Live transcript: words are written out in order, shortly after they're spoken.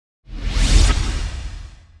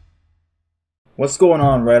What's going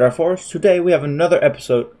on, Radar Force? Today we have another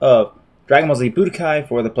episode of Dragon Ball Z Budokai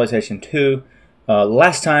for the PlayStation 2.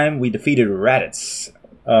 Last time we defeated Raditz,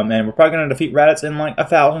 and we're probably going to defeat Raditz in like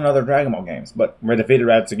 1,000 other Dragon Ball games, but we're defeated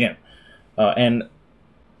Raditz again. And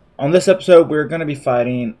on this episode we're going to be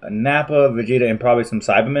fighting Nappa, Vegeta, and probably some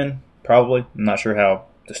Cybermen. Probably. I'm not sure how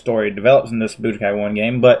the story develops in this Budokai 1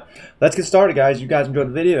 game, but let's get started, guys. You guys enjoyed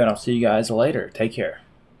the video, and I'll see you guys later. Take care.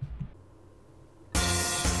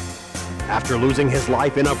 After losing his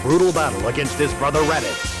life in a brutal battle against his brother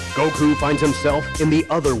Raditz, Goku finds himself in the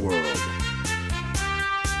other world.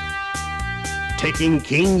 Taking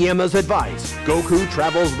King Yemma's advice, Goku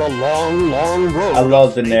travels the long road. I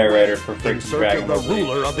love the narrator for in freaking search Dragon of Ball the Z.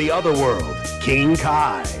 ruler of the other world, King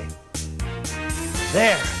Kai.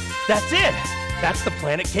 There, that's it. That's the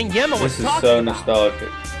planet King Yemma was This is talking so about. nostalgic.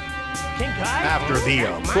 King Kai? After the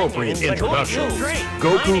appropriate My name's introduction,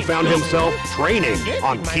 Goku. Goku found himself training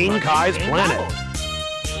on My King lucky Kai's ain't planet.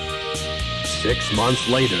 doubled. 6 months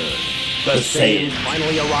later, the The Saiyans Saiyans.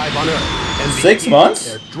 finally arrive on Earth and 6 begin months?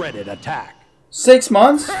 their dreaded attack. 6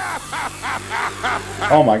 months?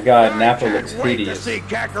 Oh my god, Nappa looks Wait to hideous. see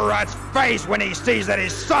Kakarot's face when he sees that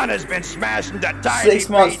his son has been smashed into tiny 6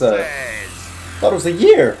 months though. pieces. Thought it was a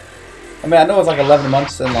year. I mean, I know it's like 11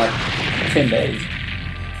 months and like 10 days.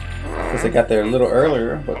 Because they got there a little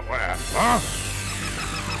earlier, but Huh?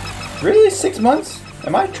 really? 6 months?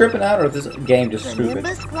 Am I tripping out, or is this game just The stupid?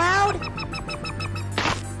 Nimbus Cloud?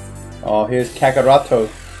 Oh, here's Kakaroto.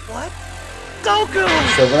 What? Goku!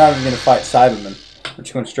 So we're not even going to fight Cyberman. We're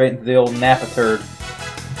just going straight into the old Nappa turd.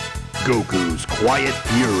 Goku's quiet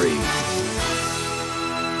fury.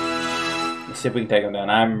 Let's see if we can take him down.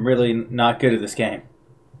 I'm really not good at this game.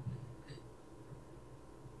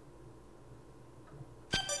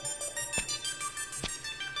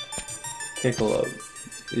 Piccolo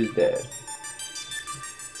is dead.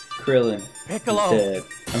 Krillin Piccolo. is dead.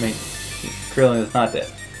 I mean, Krillin is not dead.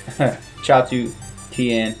 Chatu,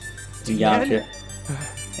 Tien, Yamcha,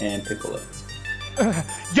 and Piccolo.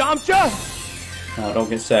 Yamcha? No, don't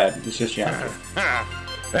get sad. It's just Yamcha.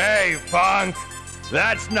 Hey, punk!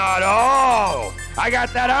 That's not all! I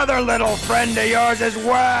got that other little friend of yours as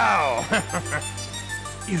well!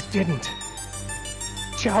 You didn't.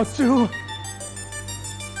 Chaozu?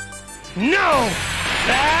 No!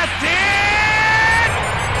 That's it!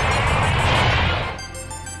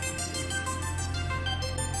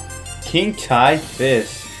 King Kai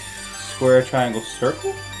Fist. Square, triangle,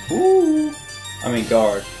 circle? Ooh. I mean,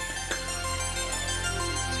 guard.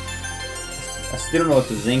 I still don't know what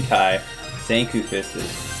the Zenkai Zanku Fist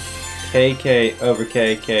is. KK over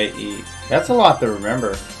KKE. That's a lot to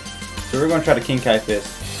remember. So we're going to try the King Kai Fist,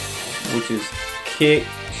 which is kick,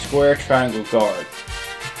 square, triangle, guard.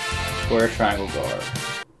 Square, triangle, guard.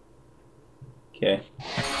 Okay.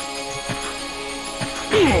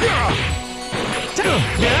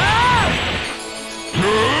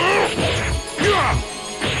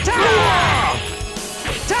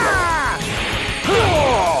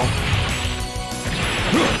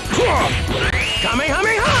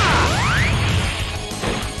 Kamehameha!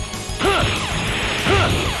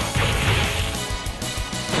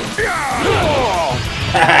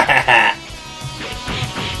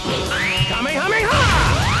 Kamehameha!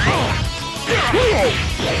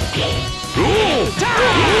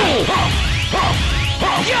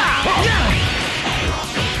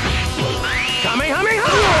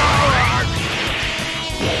 Kamehameha!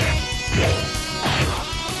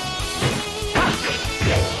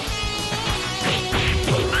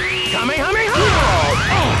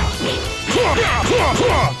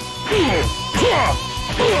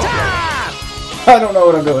 I don't know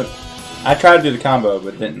what I'm doing. I tried to do the combo,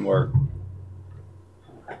 but it didn't work.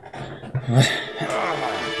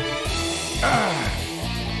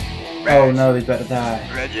 Oh no, he's about to die.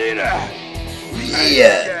 Vegeta!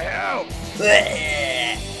 Yeah. Your help!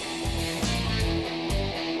 Dang!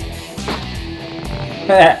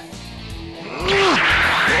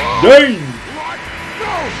 What?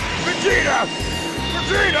 No! Vegeta!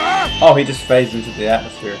 Vegeta! Oh, he just phased into the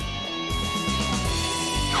atmosphere.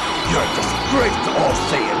 You're a disgrace to all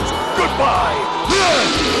Saiyans! Goodbye!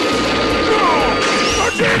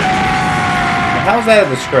 Vegeta! How's that a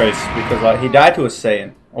disgrace? Because like he died to a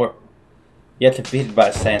Saiyan, or he had to be defeated by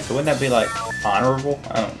a Saiyan. So wouldn't that be like honorable?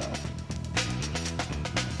 I don't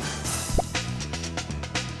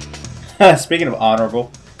know. Speaking of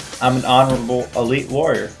honorable, I'm an honorable elite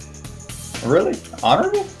warrior. Really?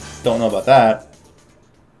 Honorable? Don't know about that.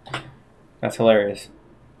 That's hilarious.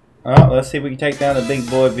 Oh, let's see if we can take down the big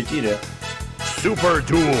boy Vegeta. Super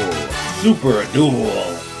Duel. Super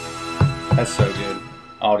Duel. That's so good.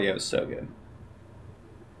 Audio is so good.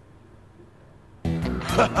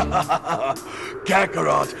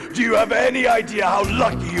 Kakarot, do you have any idea how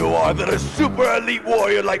lucky you are that a super elite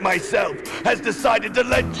warrior like myself has decided to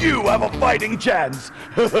let you have a fighting chance?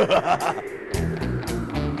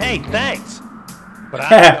 Hey, thanks. But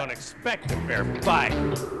I don't expect a fair fight.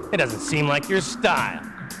 It doesn't seem like your style.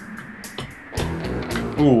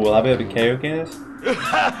 Ooh, will I be able to KO this?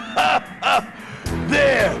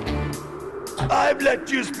 There! I've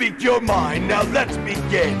let you speak your mind, now let's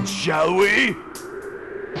begin, shall we?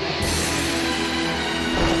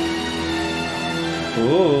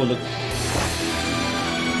 Ooh, look.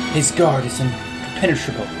 His guard is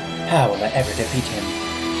impenetrable. How will I ever defeat him?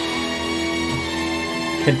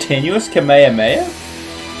 Continuous Kamehameha?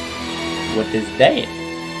 What is that?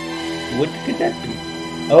 What could that be?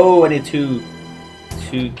 Oh, I need two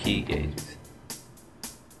key gauges.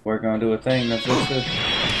 We're gonna do a thing that's this.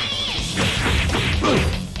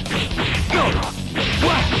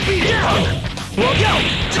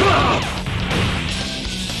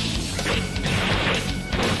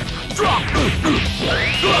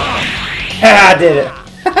 I did it!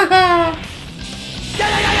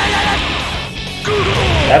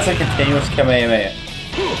 That's a continuous Kamehameha.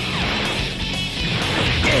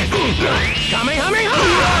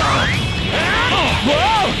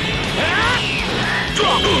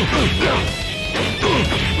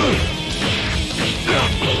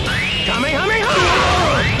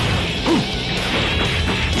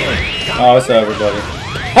 Oh, it's over, buddy.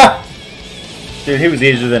 Ha! Dude, he was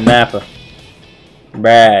easier than Nappa.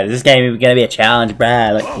 Bruh, is this game even gonna be a challenge,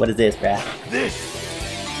 bruh? Like, what is this, bruh? This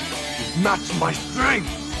is match my strength.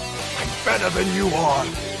 I'm better than you are.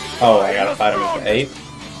 Oh, I gotta fight him with the ape.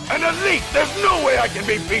 An elite, there's no way I can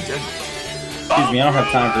be beaten. Excuse me, I don't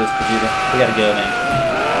have time for this, Vegeta. We gotta go now.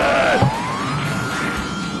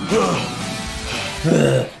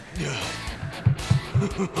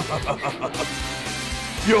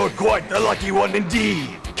 You're quite the lucky one indeed,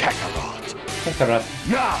 Kakarot.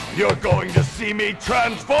 Now you're going to see me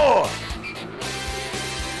transform.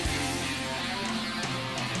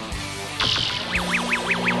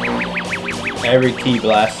 Every key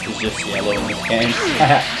blast is just yellow in this game.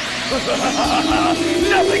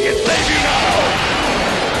 Nothing can save you now!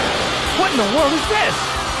 What in the world is this?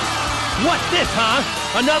 What's this, huh?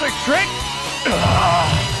 Another trick?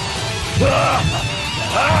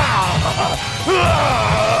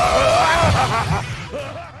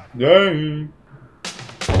 Dang.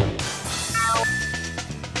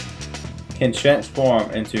 Can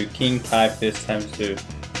transform into King Kai Fist ×2.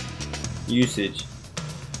 Usage.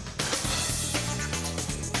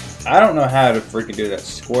 I don't know how to freaking do that.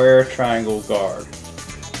 Square, triangle, guard.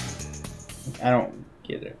 I don't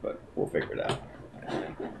get it, but we'll figure it out.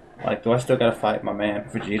 Like, do I still gotta fight my man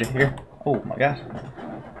Vegeta here? Oh my gosh.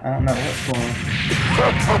 I don't know what's going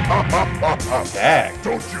on. Dang.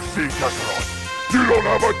 Don't you see, Kakarot? You don't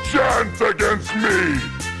have a chance against me!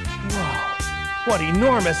 Whoa, what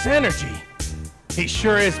enormous energy. He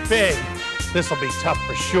sure is big. This'll be tough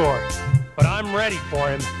for sure. But I'm ready for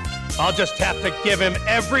him. I'll just have to give him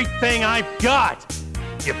everything I've got.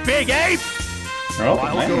 You big ape! Oh,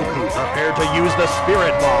 While Goku prepared to use the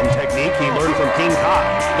Spirit Bomb technique he learned from King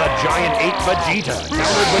Kai, the giant ape Vegeta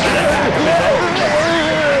countered with an attack of his own.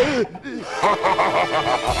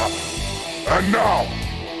 And now,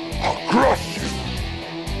 I'll crush you!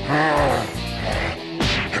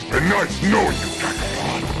 It's been nice knowing you,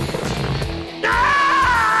 Kakarot.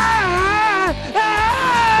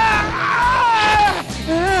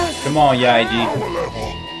 come on, Yaiji.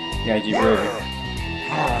 Yaiji bro.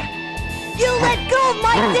 You let go of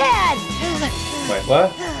my dad! Wait, what?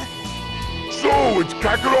 So, it's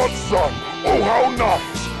Kakarot's son. Oh, how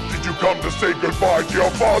nice. Did you come to say goodbye to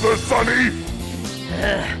your father, Sonny?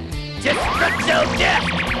 Just no death!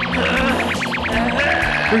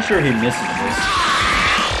 Pretty sure he misses this.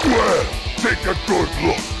 Well, take a good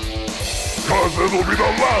look. Cause it'll be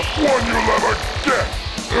the last one you'll ever get.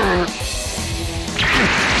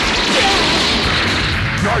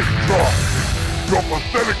 Nice try. Your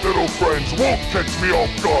pathetic little friends won't catch me off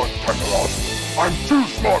guard, Kakarot. I'm too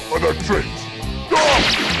smart for their tricks.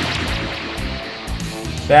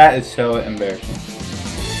 That is so embarrassing.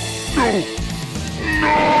 No!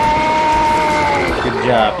 No! Good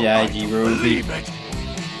job, Yaiji Ruby. Believe it.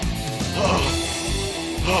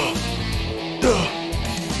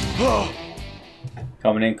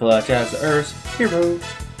 Coming in clutch as the Earth's hero.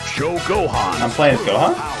 Show Gohan. I'm playing as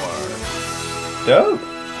Gohan? Dope.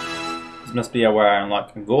 This must be where I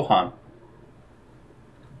unlock Gohan.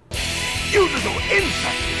 You little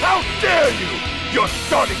insect! How dare you! You're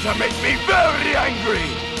starting to make me very angry!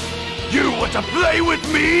 You want to play with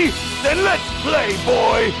me? Then let's play,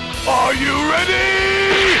 boy! Are you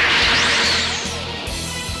ready?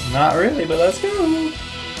 Not really, but let's go.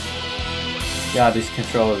 God, these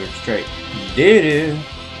controllers are straight doo-doo.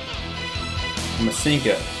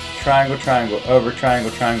 Masinka. Triangle, triangle, over,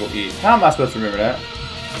 triangle, triangle, E. How am I supposed to remember that?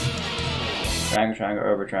 Triangle, triangle,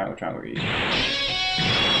 over, triangle, triangle, E.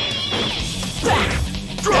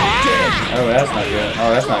 Oh, that's not good.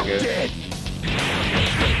 Oh, that's not good.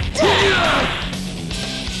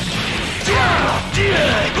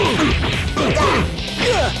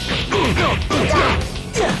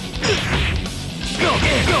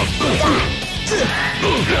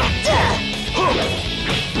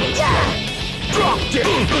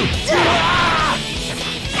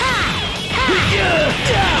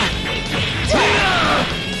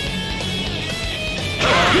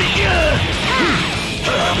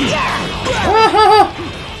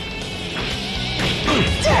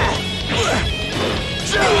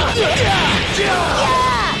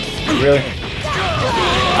 Really?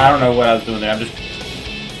 I don't know what I was doing there. I'm just.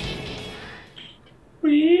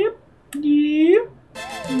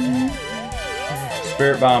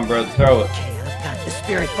 Spirit bomb, bro. Throw it. Okay, I've got the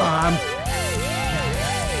spirit bomb.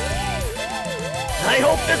 I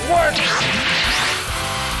hope this works!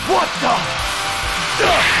 What the?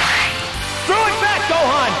 Throw it back,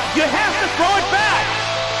 Gohan! You have to throw it back!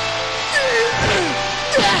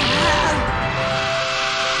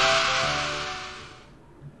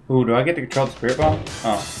 Ooh, do I get to control the spirit bomb?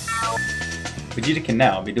 Oh. Vegeta can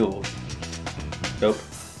now be dueled. Dope.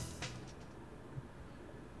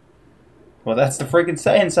 Well, that's the freaking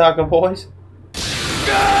Saiyan Saga, boys.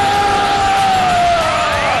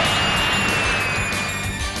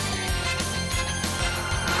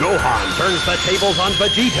 Gohan turns the tables on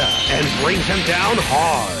Vegeta and brings him down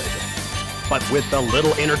hard. But with the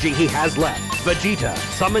little energy he has left, Vegeta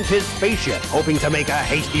summons his spaceship, hoping to make a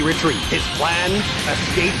hasty retreat. His plan?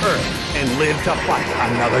 Escape Earth and live to fight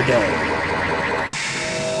another day.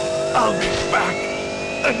 I'll be back,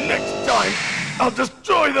 and next time, I'll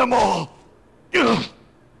destroy them all.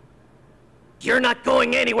 You're not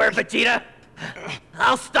going anywhere, Vegeta.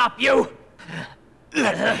 I'll stop you.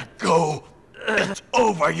 Let me go. It's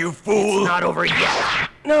over, you fool. Not over yet.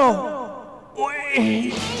 No!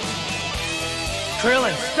 Wait!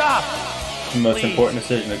 Krillin, stop! The most Please. important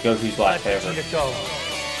decision of Goku's life Let ever. Vegeta go.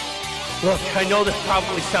 Look, I know this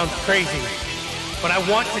probably sounds crazy, but I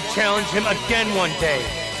want to challenge him again one day.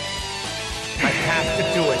 I have to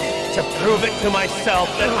do it to prove it to myself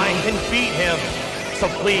that I can beat him. So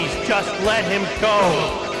please, just let him go.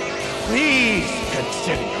 Please!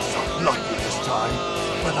 Consider yourself lucky this time,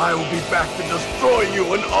 but I will be back to destroy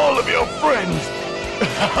you and all of your friends.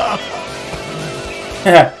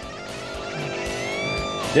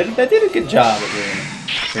 They did a good job at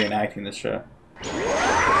reenacting this show.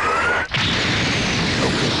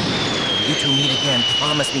 When you two meet again,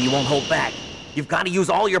 promise me you won't hold back. You've got to use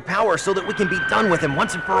all your power so that we can be done with him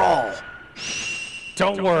once and for all.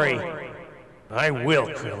 Don't worry. I will,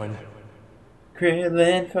 Krillin.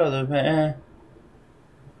 Krillin for the man.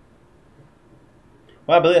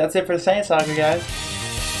 Well, I believe that's it for the Saiyan Saga, guys.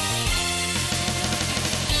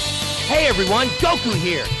 Hey everyone, Goku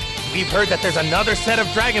here! We've heard that there's another set of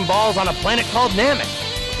Dragon Balls on a planet called Namek.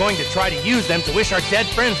 We're going to try to use them to wish our dead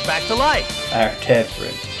friends back to life. Our dead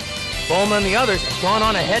friends. Bulma and the others have gone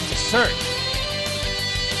on ahead to search.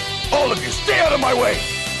 All of you, stay out of my way.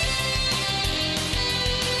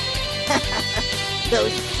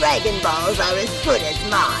 Those Dragon Balls are as good as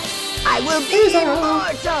mine. I will be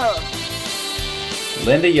immortal.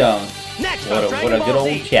 Linda Young. Next What on a Dragon good Ball old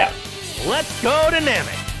Z. chap. Let's go to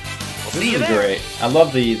Namek. We'll see This you is there. great. I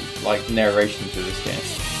love the narration to this game.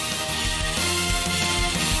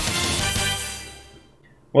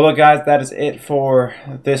 Well, look, guys, that is it for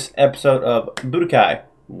this episode of Budokai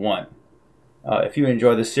 1. If you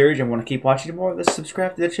enjoy this series and want to keep watching more of this,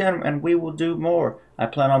 subscribe to the channel and we will do more. I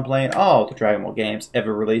plan on playing all the Dragon Ball games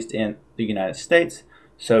ever released in the United States.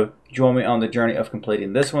 So join me on the journey of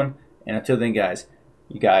completing this one. And until then, guys,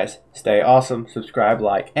 you guys stay awesome, subscribe,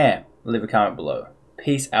 like, and leave a comment below.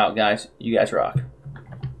 Peace out, guys. You guys rock.